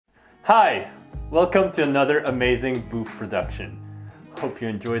Hi, welcome to another amazing booth production. Hope you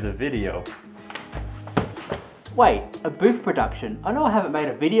enjoy the video. Wait, a booth production? I know I haven't made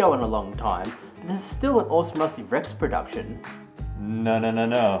a video in a long time, but this is still an Awesome Rusty Rex production.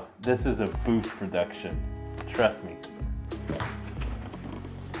 No. This is a booth production. Trust me.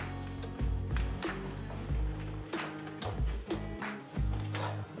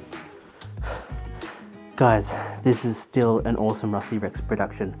 Guys, this is still an Awesome Rusty Rex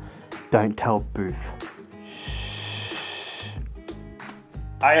production. Don't tell Booth.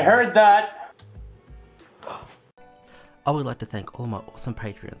 I heard that! I would like to thank all my awesome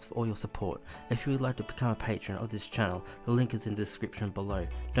patrons for all your support. If you would like to become a patron of this channel, the link is in the description below.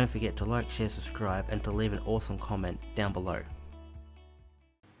 Don't forget to like, share, subscribe, and to leave an awesome comment down below.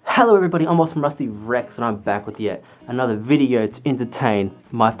 Hello everybody, I'm Awesome Rusty Rex and I'm back with yet another video to entertain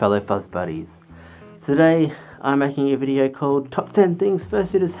my fellow fuzz buddies. Today I'm making a video called Top 10 Things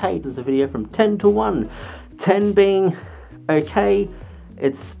Fursuiters Hate. It's a video from 10 to 1. 10 being okay,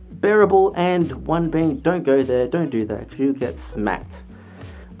 it's bearable, and 1 being don't go there, don't do that, because you'll get smacked.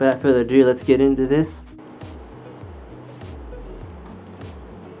 Without further ado, let's get into this.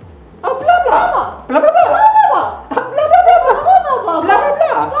 Oh, blah blah! Blah blah blah! Blah blah blah! Blah blah blah!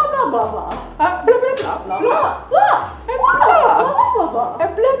 Blah blah blah! Blah blah blah!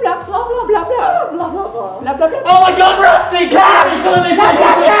 Oh my God, Rusty! Come on, do this!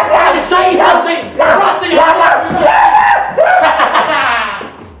 Say something! Rusty!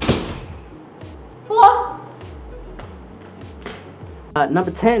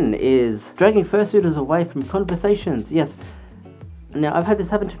 Number 10 is dragging fursuiters away from conversations. Yes. Now, I've had this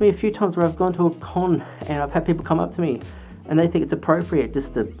happen to me a few times where I've gone to a con and I've had people come up to me and they think it's appropriate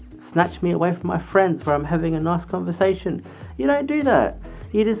just to snatch me away from my friends where I'm having a nice conversation. You don't do that.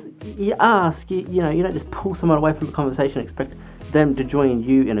 You ask, you don't just pull someone away from a conversation and expect them to join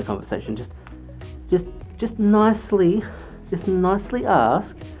you in a conversation. Just nicely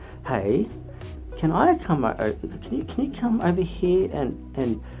ask, hey, can I come over? Can you come over here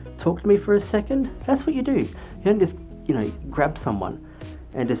and talk to me for a second? That's what you do. You don't just grab someone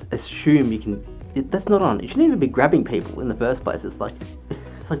and just assume you can. That's not on. You shouldn't even be grabbing people in the first place. It's like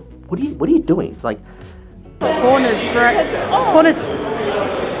what are you doing? It's like corners, right? Corners.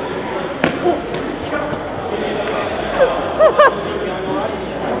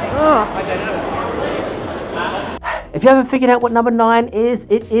 If you haven't figured out what number 9 is,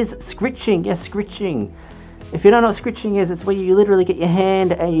 it is scritching. Yes, scritching. If you don't know what scritching is, it's where you literally get your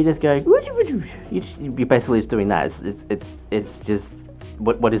hand and you just go. You're basically just doing that. It's just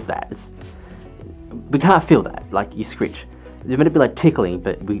what is that? We can't feel that. Like you scritch. It's meant to be like tickling,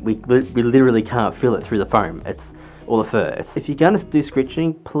 but we literally can't feel it through the foam. It's all the fur. If you're gonna do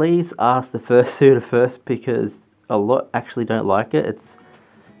scritching, please ask the fursuiter first, because a lot actually don't like it.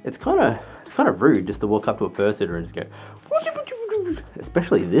 It's kind of rude just to walk up to a fursuiter and just go,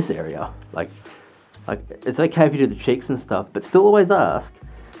 especially this area. Like it's okay if you do the cheeks and stuff, but still always ask.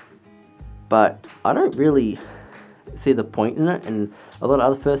 But I don't really see the point in it, and a lot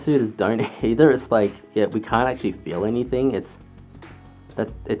of other fursuiters don't either. It's like, yeah, we can't actually feel anything. It's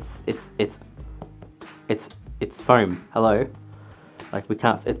foam. Hello, like we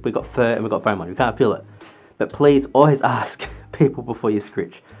got fur and we got foam on. We can't feel it. But please always ask people before you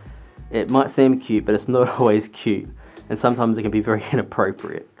scritch. It might seem cute, but it's not always cute, and sometimes it can be very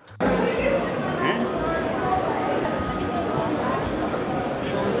inappropriate.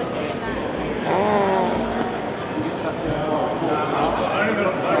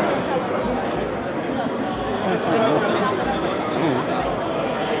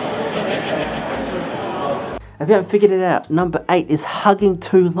 If you haven't figured it out, number 8 is hugging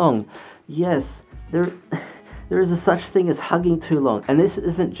too long. Yes, there is a such thing as hugging too long, and this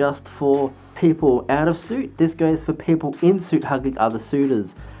isn't just for people out of suit. This goes for people in suit hugging other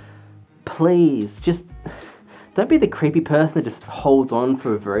suitors. Please, just don't be the creepy person that just holds on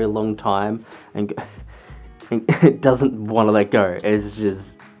for a very long time and doesn't want to let go. It's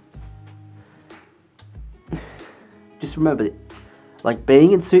just remember, like,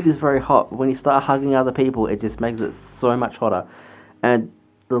 being in suit is very hot, but when you start hugging other people, it just makes it so much hotter. And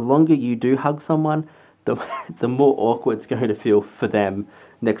the longer you do hug someone, the more awkward it's going to feel for them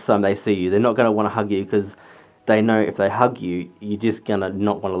next time they see you. They're not going to want to hug you because they know if they hug you, you're just going to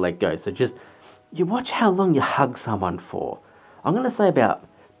not want to let go. So you watch how long you hug someone for. I'm going to say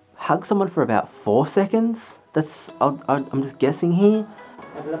hug someone for about 4 seconds. I'm just guessing here.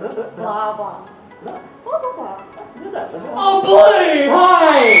 Oh, Blue!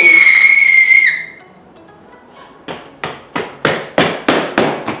 Hi!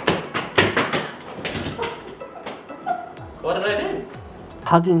 What did I do?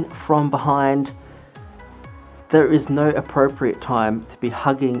 hugging from behind. There is no appropriate time to be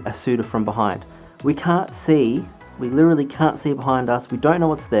hugging a suitor from behind. We can't see, we literally can't see behind us, we don't know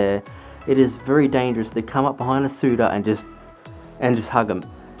what's there. It is very dangerous to come up behind a suitor and just hug them.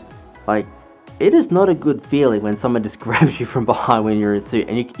 Like, it is not a good feeling when someone just grabs you from behind when you're in a suit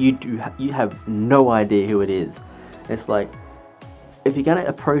and you have no idea who it is. It's like, if you're gonna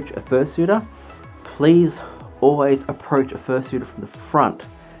approach a fursuiter, please always approach a fursuiter from the front.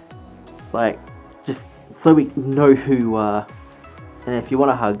 Like, just so we know who you are. And if you want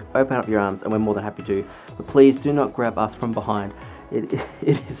to hug, open up your arms and we're more than happy to. But please do not grab us from behind. It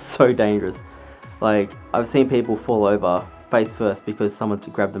is so dangerous. Like, I've seen people fall over face first because someone's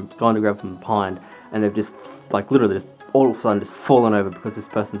gone to grab them from behind, and they've just, like, literally just all of a sudden just fallen over because this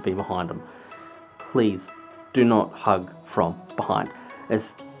person's been behind them. Please do not hug from behind. It's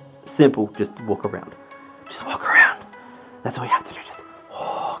simple, just walk around. Just walk around. That's all you have to do, just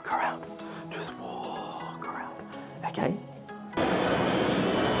walk around. Just walk around. Okay?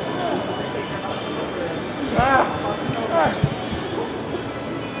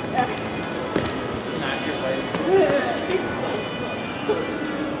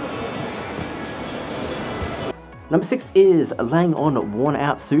 Number 6 is laying on worn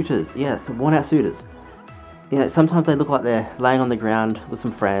out suitors. Yes, worn out suitors. You know, sometimes they look like they're laying on the ground with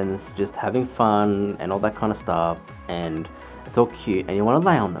some friends, just having fun and all that kind of stuff, and it's all cute, and you want to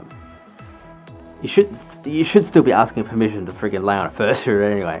lay on them. You should still be asking permission to friggin' lay on a fursuiter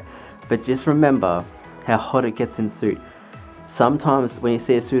anyway, but just remember how hot it gets in suit. Sometimes when you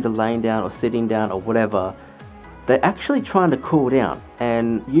see a suitor laying down or sitting down or whatever, they're actually trying to cool down,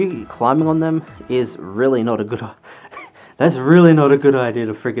 and you climbing on them is really not a good that's really not a good idea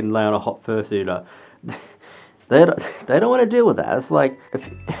to friggin' lay on a hot fursuiter. They don't want to deal with that. It's like,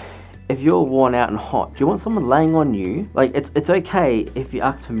 if you're worn out and hot, do you want someone laying on you? Like, it's okay if you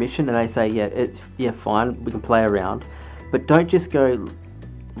ask permission and they say, yeah, fine, we can play around, but don't just go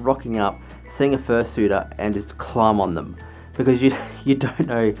rocking up, seeing a fursuiter and just climb on them, because you don't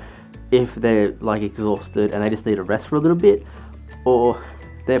know if they're like exhausted and they just need a rest for a little bit, or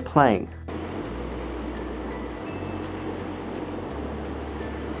they're playing.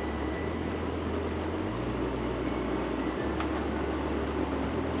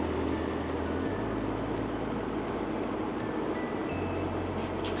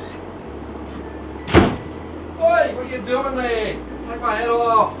 Oi, what are you doing there? Take my head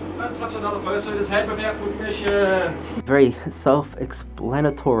off. Don't touch another fursuiter's head without permission. Very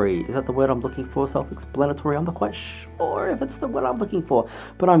self-explanatory. Is that the word I'm looking for? Self-explanatory? I'm not quite sure if it's the word I'm looking for,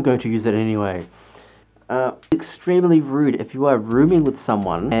 but I'm going to use it anyway. Extremely rude if you are rooming with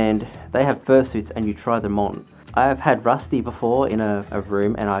someone and they have fursuits and you try them on. I've had Rusty before in a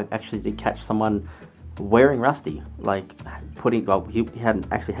room, and I actually did catch someone wearing Rusty. Like, he hadn't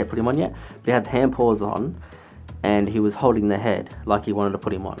actually put him on yet, but he had hand paws on, and he was holding the head like he wanted to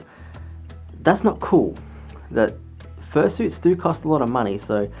put him on. That's not cool. That fursuits do cost a lot of money,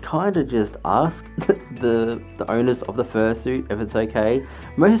 so kind of just ask the owners of the fursuit if it's okay.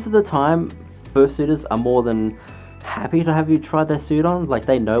 Most of the time, fursuiters are more than happy to have you try their suit on. Like,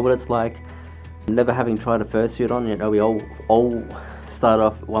 they know what it's like. Never having tried a fursuit on, you know, we all start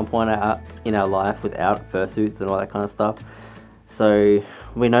off at one point in our life without fursuits and all that kind of stuff. So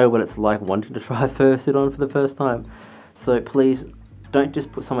we know what it's like wanting to try a fursuit on for the first time. So please don't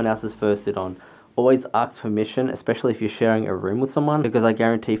just put someone else's fursuit on. Always ask permission, especially if you're sharing a room with someone, because I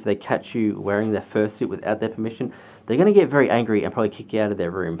guarantee if they catch you wearing their fursuit without their permission, they're going to get very angry and probably kick you out of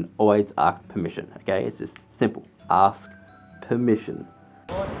their room. Always ask permission, okay? It's just simple. Ask permission.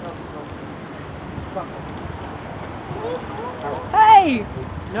 Hey!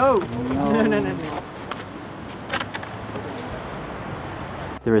 No. No.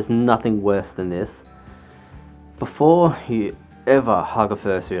 There is nothing worse than this. Before you ever hug a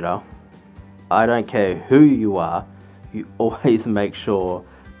fursuiter, I don't care who you are, you always make sure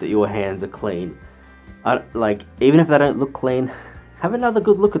that your hands are clean. Like, even if they don't look clean, have another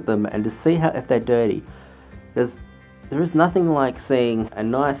good look at them and just see if they're dirty. Because there is nothing like seeing a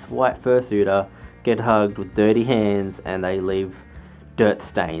nice white fursuiter get hugged with dirty hands and they leave dirt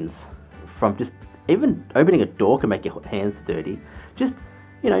stains from just, even opening a door can make your hands dirty. Just,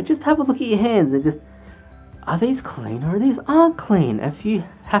 you know, just have a look at your hands and just, are these clean or are these aren't clean? If you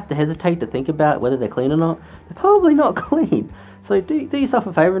have to hesitate to think about whether they're clean or not, they're probably not clean. So do yourself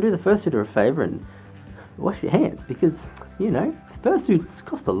a favour and do the fursuiter a favour and wash your hands, because, you know, fursuits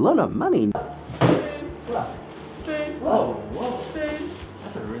cost a lot of money. Whoa,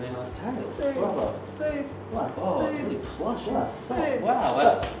 that's a really nice tail. Bravo. Oh, it's really plush and soft.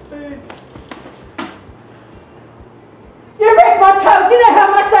 Wow. You ripped my toe do you know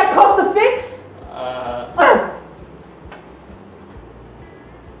how much that cost to fix?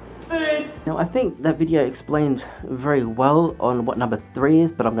 Now I think that video explained very well on what number 3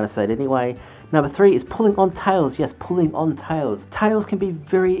 is, but I'm going to say it anyway. Number 3 is pulling on tails. Yes, pulling on tails. Tails can be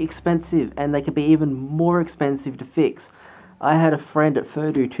very expensive, and they can be even more expensive to fix. I had a friend at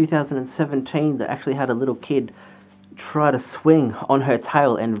FurSuiters 2017 that actually had a little kid try to swing on her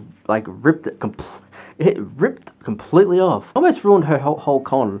tail and like ripped it completely off. Almost ruined her whole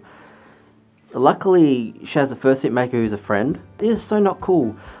con. Luckily, she has a fursuit maker who's a friend. It is so not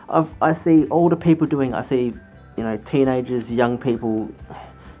cool. I see older people doing. I see, you know, teenagers, young people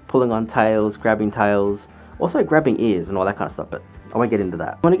pulling on tails, grabbing tails, also grabbing ears and all that kind of stuff. But I won't get into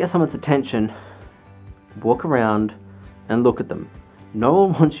that. I want to get someone's attention. Walk around and look at them. No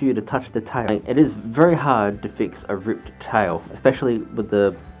one wants you to touch the tail. It is very hard to fix a ripped tail, especially with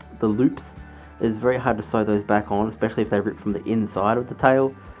the loops. It's very hard to sew those back on, especially if they rip from the inside of the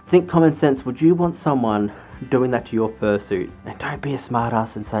tail. Think common sense. Would you want someone doing that to your fursuit? And don't be a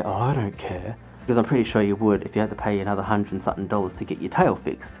smartass and say, oh, I don't care. Because I'm pretty sure you would if you had to pay another $100 and something to get your tail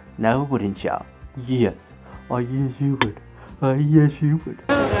fixed. No, wouldn't ya? Yes. Oh, yes, you would. Oh, yes, you would.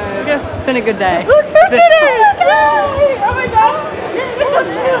 I guess it's been a good day. Look, FurSuiters! Yay! Oh my gosh!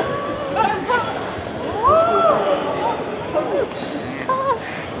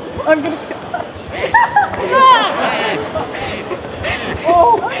 I'm gonna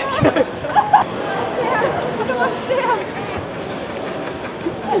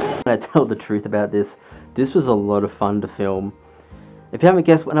When I tell the truth about this, this was a lot of fun to film. If you haven't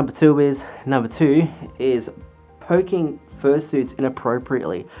guessed what number 2 is, number 2 is poking fursuits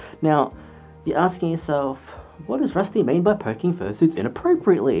inappropriately. Now, you're asking yourself, what does Rusty mean by poking fursuits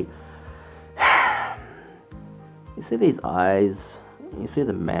inappropriately? You see these eyes, you see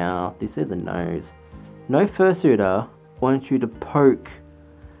the mouth, you see the nose. No fursuiter wants you to poke.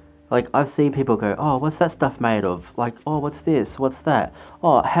 Like, I've seen people go, oh, what's that stuff made of? Like, oh, what's this? What's that?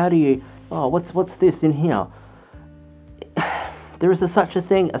 Oh, how do you... Oh, what's this in here? There is such a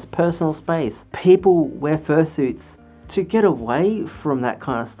thing as personal space. People wear fursuits to get away from that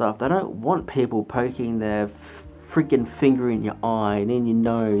kind of stuff. They don't want people poking their freaking finger in your eye and in your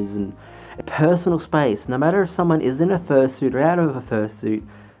nose. And personal space, no matter if someone is in a fursuit or out of a fursuit,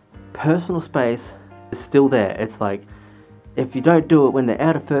 personal space is still there. It's like, if you don't do it when they're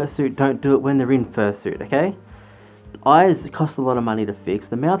out of fursuit, don't do it when they're in fursuit, okay? Eyes cost a lot of money to fix.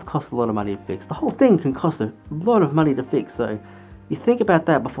 The mouth costs a lot of money to fix. The whole thing can cost a lot of money to fix. So you think about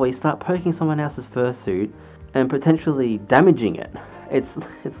that before you start poking someone else's fursuit and potentially damaging it.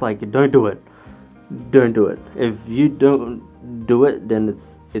 It's like, don't do it. Don't do it. If you don't do it, then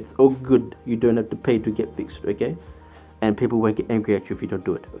it's all good. You don't have to pay to get fixed, okay? And people won't get angry at you if you don't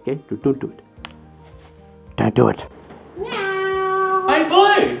do it, okay? Don't do it. Don't do it. Meow. Hey,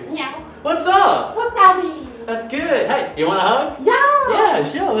 Blue! Meow. What's up? What's happening? That's good. Hey, you want a hug? Yeah.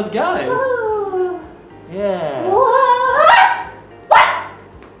 Yeah, sure, let's go. Oh. Yeah.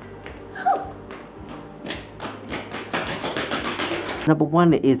 Number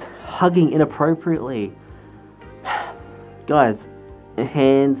 1 is hugging inappropriately. Guys,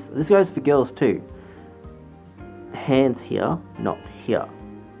 hands, this goes for girls too. Hands here, not here.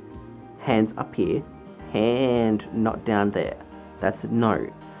 Hands up here, hand not down there. That's no.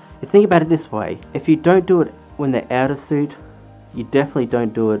 You think about it this way, if you don't do it when they're out of suit, you definitely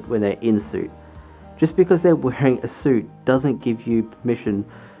don't do it when they're in suit. Just because they're wearing a suit doesn't give you permission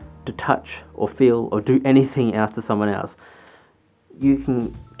to touch or feel or do anything else to someone else. You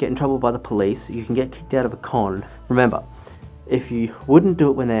can get in trouble by the police, you can get kicked out of a con. Remember, if you wouldn't do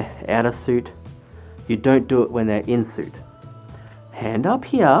it when they're out of suit, you don't do it when they're in suit. Hand up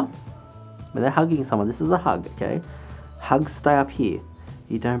here, when they're hugging someone, this is a hug, okay? Hugs stay up here.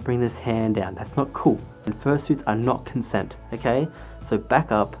 You don't bring this hand down, that's not cool. And fursuits are not consent, okay? So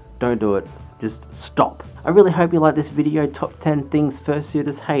back up, don't do it, just stop. I really hope you like this video, top 10 things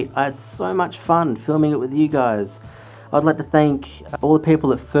fursuiters hate. I had so much fun filming it with you guys. I'd like to thank all the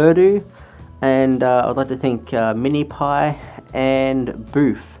people at FurSuiters, and I'd like to thank Mini Pie and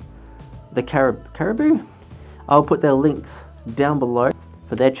Boof, the Caribou. I'll put their links down below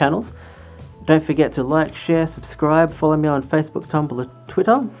for their channels. Don't forget to like, share, subscribe, follow me on Facebook, Tumblr,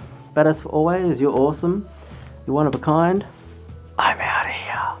 Twitter. But as for always, you're awesome, you're one of a kind. I'm out.